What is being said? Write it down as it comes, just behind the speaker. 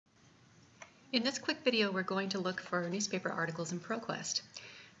In this quick video, we're going to look for newspaper articles in Proquest.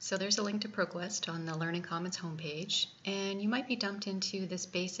 So there's a link to Proquest on the Learning Commons homepage, and you might be dumped into this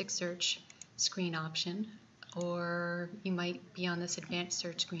basic search screen option, or you might be on this advanced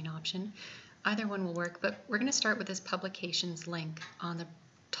search screen option. Either one will work, but we're going to start with this publications link on the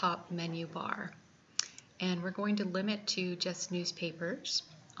top menu bar. And we're going to limit to just newspapers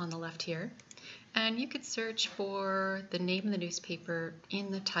on the left here. And you could search for the name of the newspaper in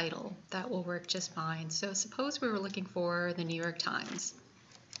the title. That will work just fine. So suppose we were looking for the New York Times.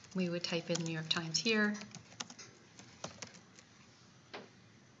 We would type in New York Times here.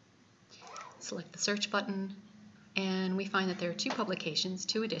 Select the search button, and we find that there are two publications,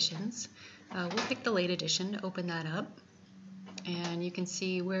 two editions. We'll pick the late edition, open that up, and you can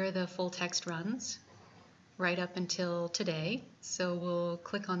see where the full text runs right up until today. So we'll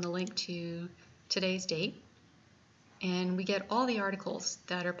click on the link to today's date, and we get all the articles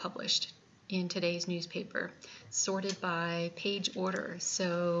that are published in today's newspaper, sorted by page order.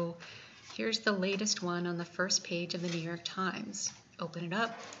 So here's the latest one on the first page of the New York Times. Open it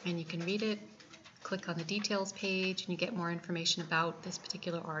up and you can read it. Click on the details page and you get more information about this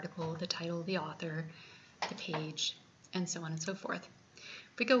particular article, the title, the author, the page, and so on and so forth.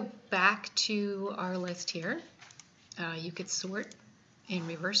 If we go back to our list here, you could sort in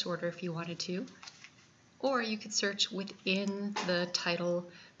reverse order if you wanted to, or you could search within the title,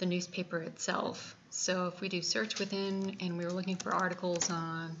 the newspaper itself. So if we do search within and we were looking for articles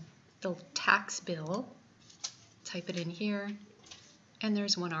on the tax bill, type it in here, and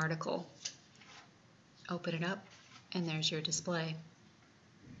there's one article. Open it up, and there's your display.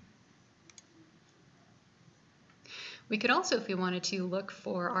 We could also, if we wanted to, look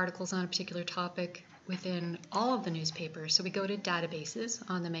for articles on a particular topic within all of the newspapers. So we go to databases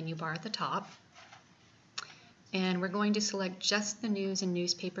on the menu bar at the top, and we're going to select just the news and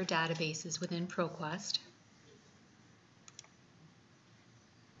newspaper databases within Proquest,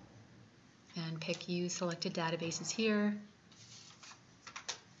 and pick Use Selected Databases here.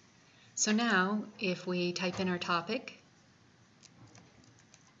 So now if we type in our topic,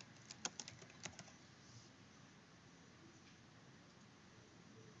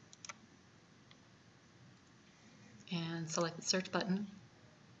 and select the search button,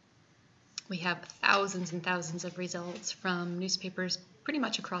 we have thousands and thousands of results from newspapers pretty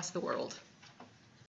much across the world.